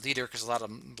the word leader because a lot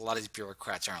of these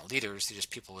bureaucrats aren't leaders. They're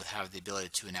just people who have the ability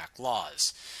to enact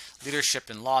laws. Leadership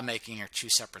and lawmaking are 2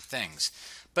 separate things.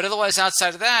 But otherwise,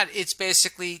 outside of that, it's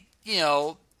basically,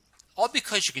 all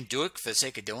because you can do it for the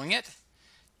sake of doing it.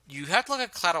 you have to look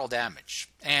at collateral damage.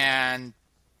 And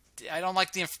I don't like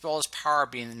all this power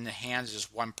being in the hands of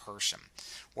just one person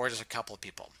or just a couple of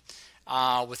people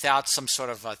without some sort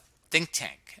of a think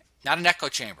tank, not an echo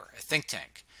chamber, a think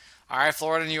tank. All right,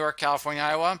 Florida, New York, California,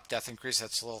 Iowa, death increase,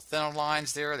 that's a little thinner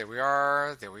lines there. There we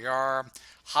are. There we are.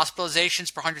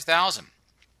 Hospitalizations per 100,000.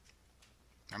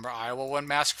 Remember, Iowa went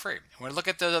mask free. We're going to look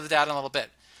at the other data in a little bit.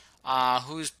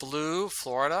 Who's blue?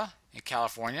 Florida and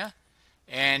California.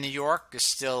 And New York is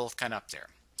still kind of up there.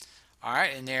 All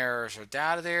right, and there's our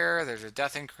data there. There's a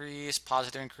death increase,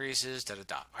 positive increases,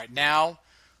 da-da-da. All right, now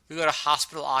we go to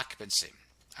hospital occupancy.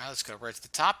 All right, let's go right to the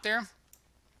top there.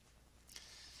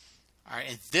 All right,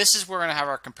 and this is where we're going to have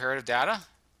our comparative data.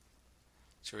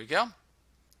 So here we go.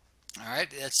 All right,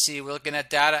 let's see. We're looking at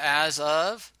data as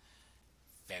of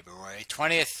February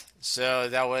 20th. So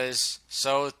that was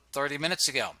 30 minutes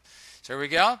ago. So here we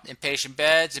go. Inpatient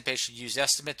beds, inpatient use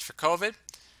estimates for COVID.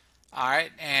 All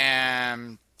right,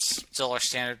 and still our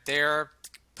standard there.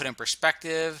 Put in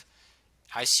perspective.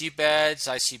 ICU beds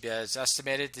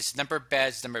estimated. This is number of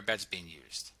beds being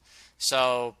used.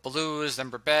 So blue is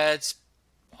number of beds.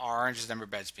 Orange is number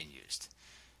of beds being used.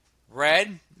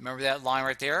 Red, remember that line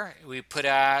right there? We put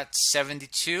at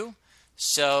 72.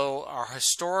 So our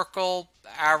historical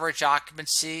average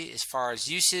occupancy as far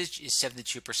as usage is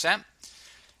 72%.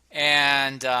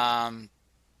 And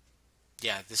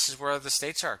yeah, this is where the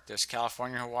states are. There's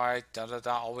California, Hawaii, all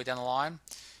the way down the line.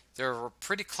 They're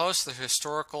pretty close to the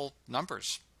historical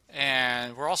numbers.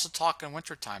 And we're also talking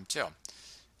wintertime too.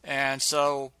 And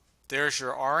so there's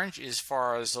your orange as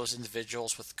far as those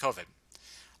individuals with COVID,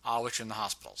 which are in the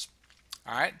hospitals.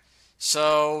 All right.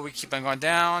 So we keep on going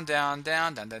down. Here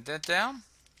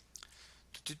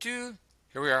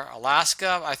we are.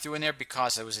 Alaska, I threw in there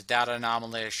because it was a data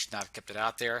anomaly. I should not have kept it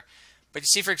out there. But you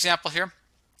see, for example, here,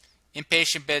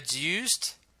 inpatient beds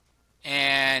used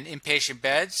and inpatient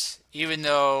beds, even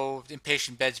though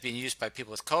inpatient beds being used by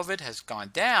people with COVID has gone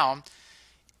down,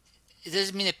 it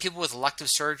doesn't mean that people with elective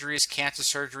surgeries, cancer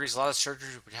surgeries, a lot of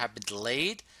surgeries which have been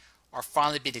delayed are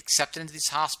finally being accepted into these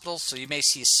hospitals. So you may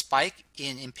see a spike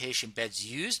in inpatient beds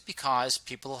used because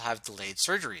people have delayed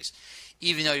surgeries,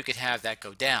 even though you could have that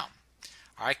go down.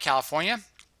 All right, California,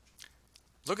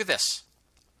 look at this.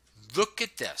 Look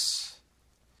at this.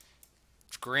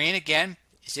 Green, again,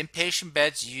 is inpatient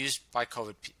beds used by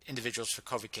COVID individuals for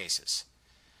COVID cases.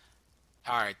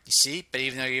 All right, you see, but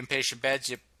even though your inpatient beds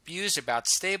you use are about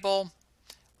stable,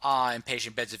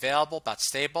 inpatient beds available, about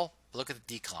stable, look at the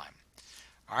decline.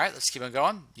 All right, let's keep on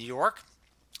going. New York,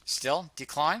 still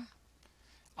decline.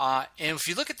 And if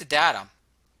you look at the data,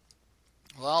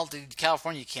 well,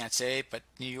 California you can't say, but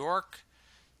New York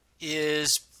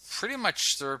is pretty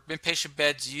much their inpatient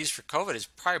beds used for COVID is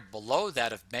probably below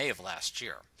that of May of last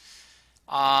year.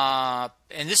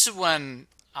 And this is when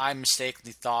I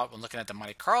mistakenly thought when looking at the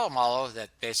Monte Carlo model that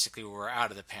basically we were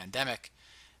out of the pandemic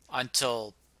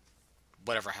until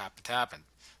whatever happened.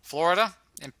 Florida,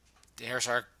 and here's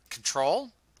our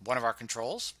control, one of our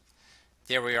controls.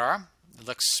 There we are. It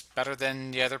looks better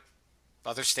than the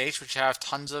other states which have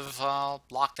tons of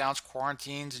lockdowns,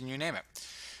 quarantines, and you name it.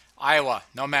 Iowa,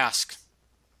 no mask.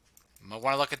 I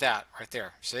want to look at that right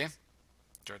there. See?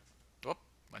 Whoop,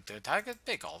 did I get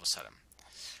big all of a sudden?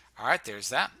 All right, there's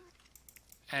that.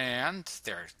 And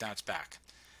there, now it's back.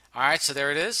 All right, so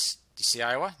there it is. You see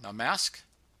Iowa, no mask.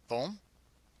 Boom.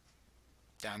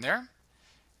 Down there.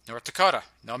 North Dakota,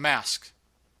 no mask.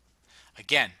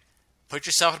 Again, put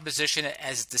yourself in a position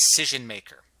as a decision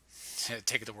maker.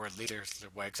 Take the word leader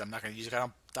away because I'm not going to use it. I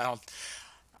don't.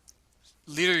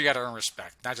 Leader, you got to earn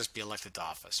respect, not just be elected to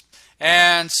office.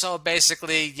 And so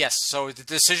basically, yes, so the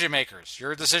decision makers,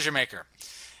 you're a decision maker.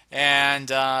 And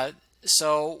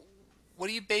so what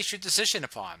do you base your decision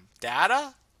upon?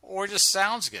 Data or just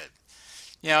sounds good?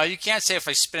 You know, you can't say if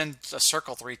I spin a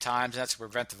circle 3 times and that's to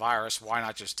prevent the virus, why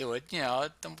not just do it? You know,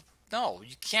 no,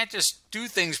 you can't just do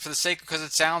things for the sake because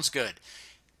it sounds good.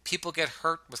 People get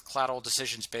hurt with collateral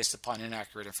decisions based upon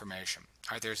inaccurate information.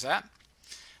 All right, there's that.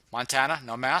 Montana,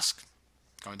 no mask.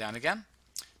 Going down again.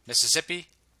 Mississippi,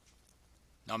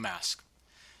 no mask.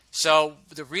 So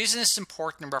the reason it's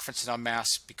important in reference to no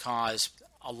mask because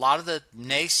a lot of the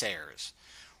naysayers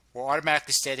were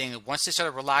automatically stating that once they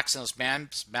started relaxing those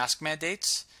mask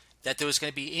mandates, that there was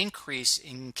going to be an increase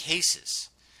in cases.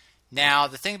 Now,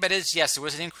 the thing about it is, yes, there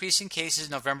was an increase in cases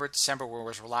in November, December, where it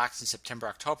was relaxed in September,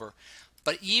 October.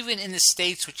 But even in the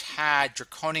states which had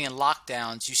draconian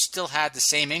lockdowns, you still had the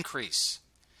same increase.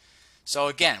 So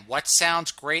again, what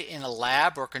sounds great in a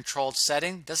lab or controlled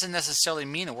setting doesn't necessarily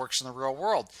mean it works in the real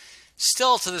world.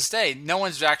 Still to this day, no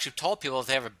one's actually told people if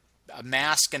they have a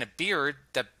mask and a beard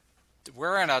that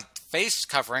wearing a face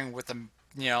covering with the,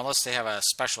 unless they have a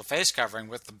special face covering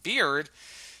with the beard,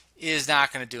 is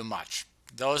not going to do much.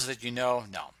 Those that no.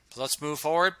 So let's move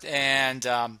forward. And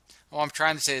what I'm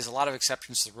trying to say is a lot of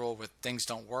exceptions to the rule where things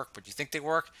don't work, but you think they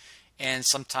work. And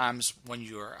sometimes when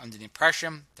you are under the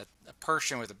impression that a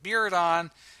person with a beard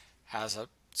on has a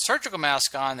surgical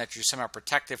mask on that you're somehow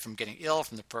protected from getting ill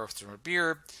from the person with a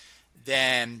beard,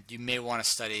 then you may want to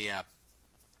study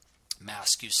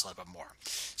mask use a little bit more.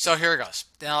 So here it goes.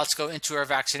 Now let's go into our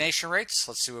vaccination rates.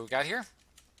 Let's see what we got here.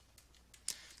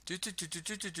 Here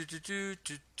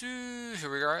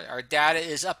we are. Our data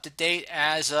is up to date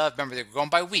as of, remember, they're going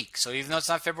by week. So even though it's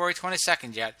not February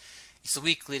 22nd yet, it's the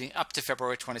week leading up to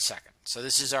February 22nd. So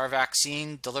this is our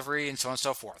vaccine delivery and so on and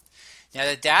so forth. Now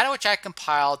the data which I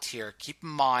compiled here, keep in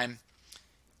mind,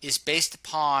 is based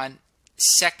upon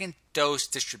second dose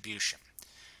distribution.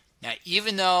 Now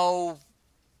even though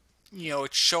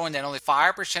it's showing that only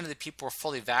 5% of the people were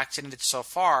fully vaccinated so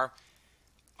far,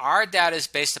 our data is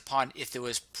based upon if there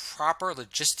was proper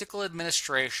logistical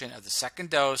administration of the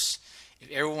second dose, if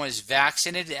everyone was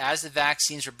vaccinated as the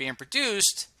vaccines were being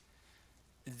produced,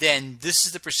 then this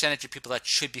is the percentage of people that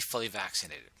should be fully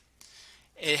vaccinated.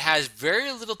 It has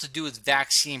very little to do with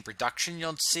vaccine production,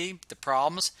 you'll see the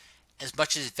problems, as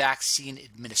much as vaccine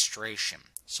administration.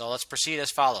 So let's proceed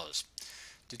as follows.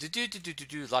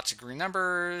 Lots of green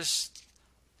numbers.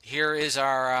 Here is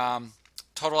our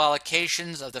total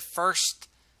allocations of the first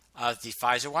of the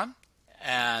Pfizer one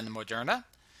and the Moderna.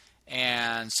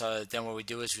 And so then what we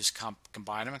do is we just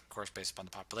combine them, of course, based upon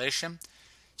the population.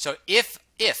 So if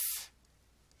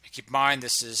keep in mind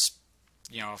this is,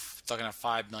 looking at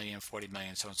 5 million, 40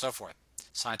 million, so on and so forth,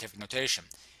 scientific notation.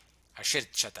 I should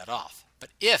shut that off. But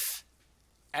if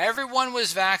everyone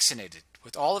was vaccinated,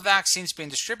 with all the vaccines being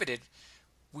distributed,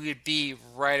 we would be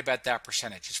right about that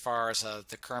percentage as far as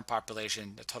the current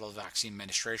population, the total vaccine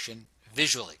administration,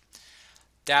 visually.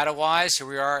 Data-wise, here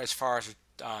we are as far as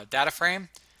data frame.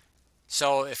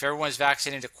 So if everyone is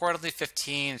vaccinated accordingly,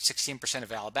 15 and 16%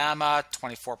 of Alabama,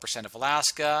 24% of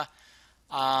Alaska,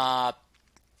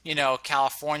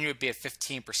 California would be at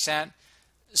 15%.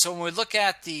 So when we look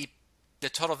at the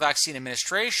total vaccine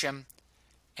administration,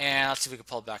 and let's see if we can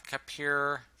pull it back up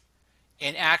here,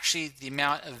 and actually the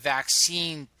amount of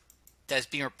vaccine that's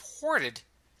being reported,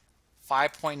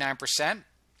 5.9%. You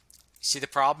see the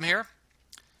problem here?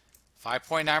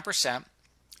 5.9%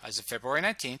 as of February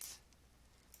 19th.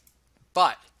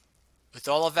 But with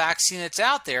all the vaccine that's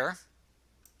out there,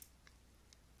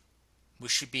 we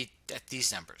should be at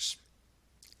these numbers.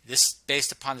 This is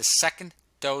based upon the second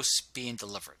dose being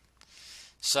delivered.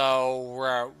 So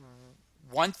we're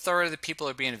 1/3 of the people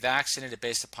are being vaccinated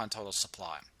based upon total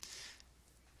supply.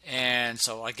 And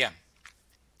so again,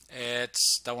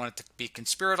 don't want it to be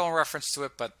conspiratorial in reference to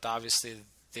it, but obviously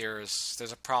there's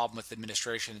a problem with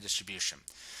administration and distribution.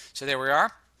 So there we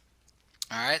are.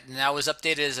 All right, and that was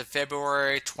updated as of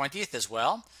February 20th as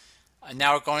well.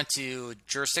 Now we're going to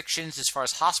jurisdictions as far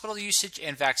as hospital usage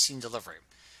and vaccine delivery.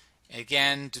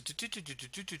 Again,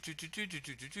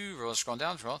 roll, scroll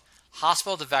down, roll.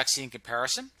 Hospital to vaccine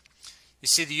comparison. You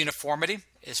see the uniformity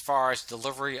as far as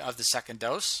delivery of the second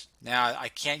dose. Now, I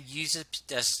can't use it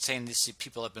as saying these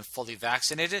people have been fully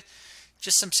vaccinated.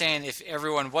 Just I'm saying if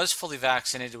everyone was fully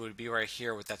vaccinated, it would be right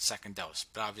here with that second dose.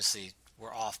 But obviously,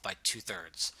 we're off by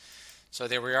 2/3. So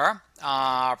there we are.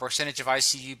 Percentage of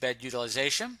ICU bed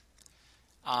utilization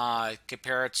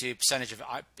compared to percentage of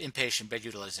inpatient bed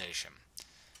utilization.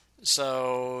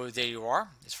 So there you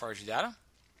are as far as your data.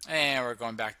 And we're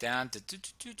going back down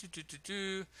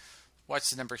to what's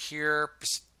the number here?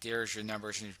 There's your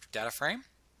numbers in your data frame.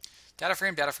 Data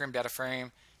frame, data frame, data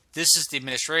frame. This is the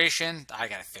administration. I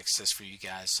got to fix this for you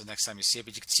guys so next time you see it.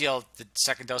 But you can see all the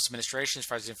second dose administration as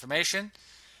far as the information.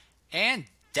 And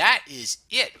that is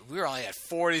it. We're only at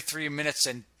 43 minutes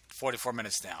and 44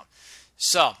 minutes now.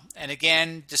 So, and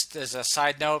again, just as a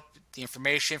side note, the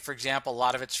information, for example, a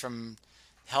lot of it's from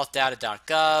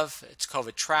healthdata.gov. It's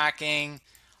COVID tracking,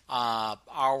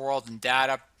 Our World in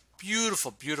Data.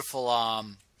 Beautiful, beautiful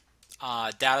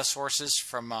data sources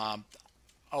from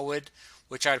OID,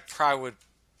 which I probably would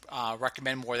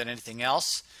recommend more than anything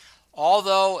else.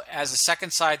 Although, as a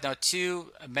second side note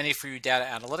too, many for you data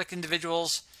analytic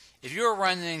individuals, if you're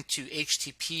running into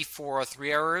HTTP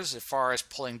 403 errors as far as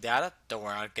pulling data, don't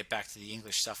worry, I'll get back to the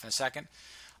English stuff in a second.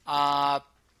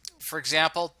 For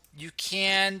example, you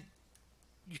can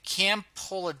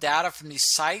pull the data from these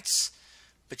sites,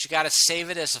 but you got to save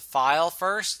it as a file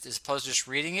first, as opposed to just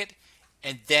reading it,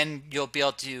 and then you'll be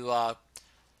able to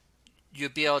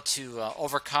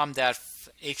overcome that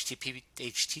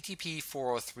HTTP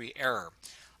 403 error.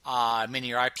 meaning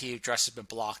your IP address has been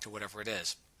blocked or whatever it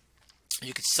is.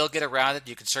 You can still get around it.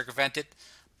 You can circumvent it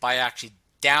by actually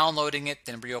downloading it,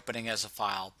 then reopening as a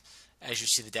file, as you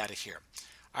see the data here.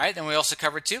 All right, then we also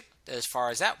covered too, as far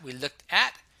as that, we looked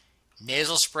at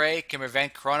nasal spray can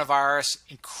prevent coronavirus.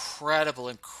 Incredible,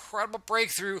 incredible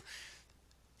breakthrough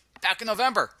back in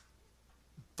November,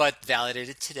 but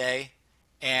validated today,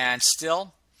 and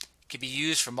still can be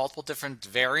used for multiple different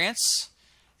variants.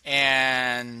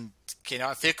 And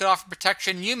if it could offer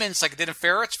protection in humans like it did in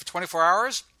ferrets for 24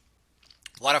 hours,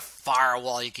 what a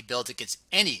firewall you could build against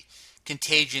any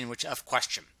contagion which of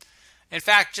question. In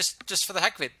fact, just for the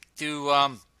heck of it,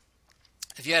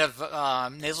 if you had a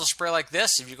nasal spray like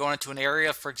this, if you're going into an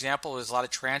area, for example, there's a lot of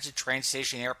transit, train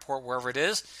station, airport, wherever it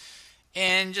is,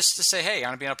 and just to say, hey, I'm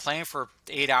going to be on a plane for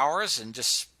 8 hours and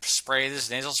just spray this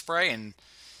nasal spray, and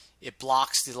it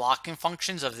blocks the locking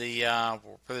functions of the where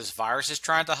this virus is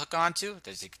trying to hook onto,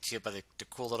 as you can see by the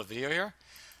cool little video here.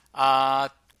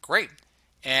 Great.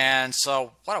 And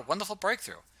so what a wonderful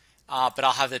breakthrough. But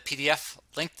I'll have the PDF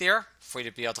link there for you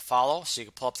to be able to follow, so you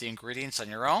can pull up the ingredients on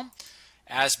your own.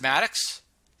 Asthmatics,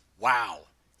 wow.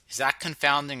 Is that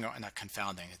confounding, or not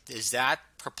confounding, is that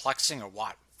perplexing or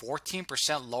what?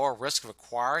 14% lower risk of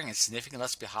acquiring and significantly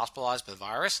less to be hospitalized by the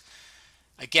virus?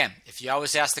 Again, if you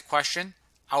always ask the question,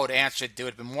 I would answer it, they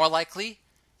would have been more likely.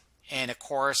 And of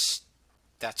course,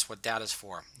 that's what data is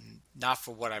for. Not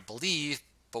for what I believe,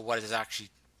 but what is actually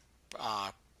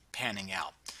panning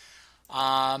out.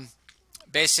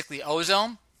 Basically,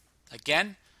 ozone,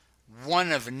 again,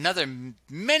 one of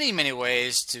many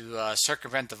ways to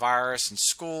circumvent the virus in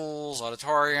schools,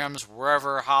 auditoriums,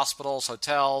 wherever, hospitals,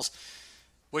 hotels,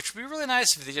 which would be really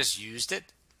nice if they just used it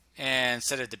and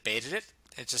instead of debated it.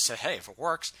 It just said, hey, if it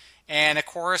works. And of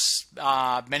course,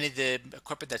 many of the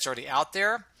equipment that's already out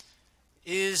there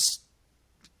is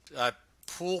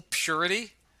pool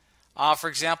purity. For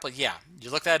example, yeah, you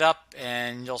look that up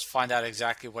and you'll find out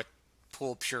exactly what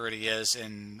pool purity is.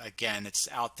 And again, it's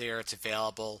out there, it's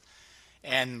available.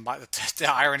 And the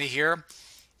irony here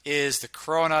is the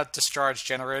corona discharge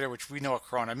generator, which we know what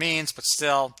corona means, but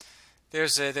still,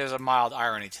 there's a mild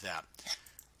irony to that.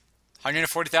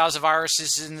 140,000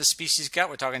 viruses in the species gut.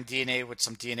 We're talking DNA with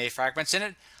some DNA fragments in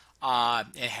it,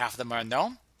 and half of them are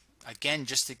unknown. Again,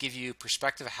 just to give you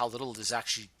perspective of how little this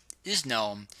actually is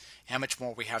known, how much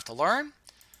more we have to learn.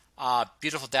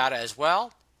 Beautiful data as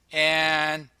well,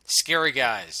 and scary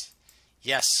guys.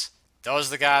 Yes, those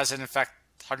are the guys that infect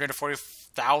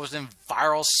 140,000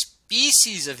 viral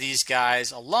species of these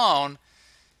guys alone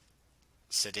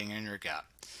sitting in your gut.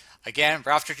 Again,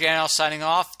 Ralph Giordano signing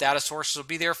off. Data sources will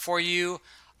be there for you.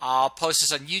 I'll post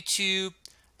this on YouTube,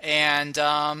 and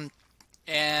then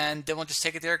we'll just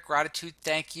take it there. Gratitude,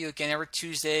 thank you. Again, every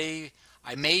Tuesday,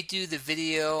 I may do the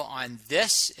video on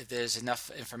this if there's enough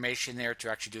information there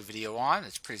to actually do a video on.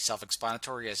 It's pretty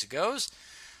self-explanatory as it goes.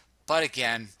 But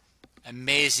again,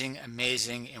 amazing,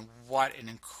 amazing, and what an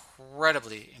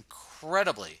incredibly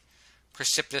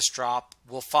precipitous drop.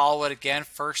 We'll follow it again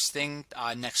first thing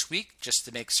next week, just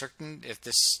to make certain if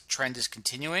this trend is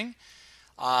continuing.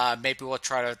 Maybe we'll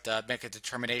try to make a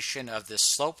determination of the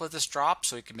slope of this drop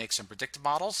so we can make some predictive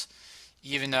models,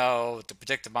 even though the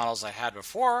predictive models I had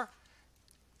before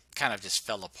kind of just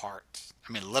fell apart.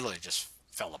 I mean, literally just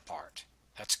fell apart.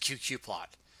 That's QQ plot.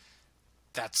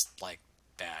 That's like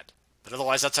bad. But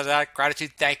otherwise, outside of that,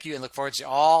 gratitude, thank you, and look forward to you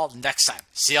all next time.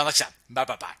 See you all next time.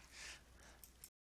 Bye.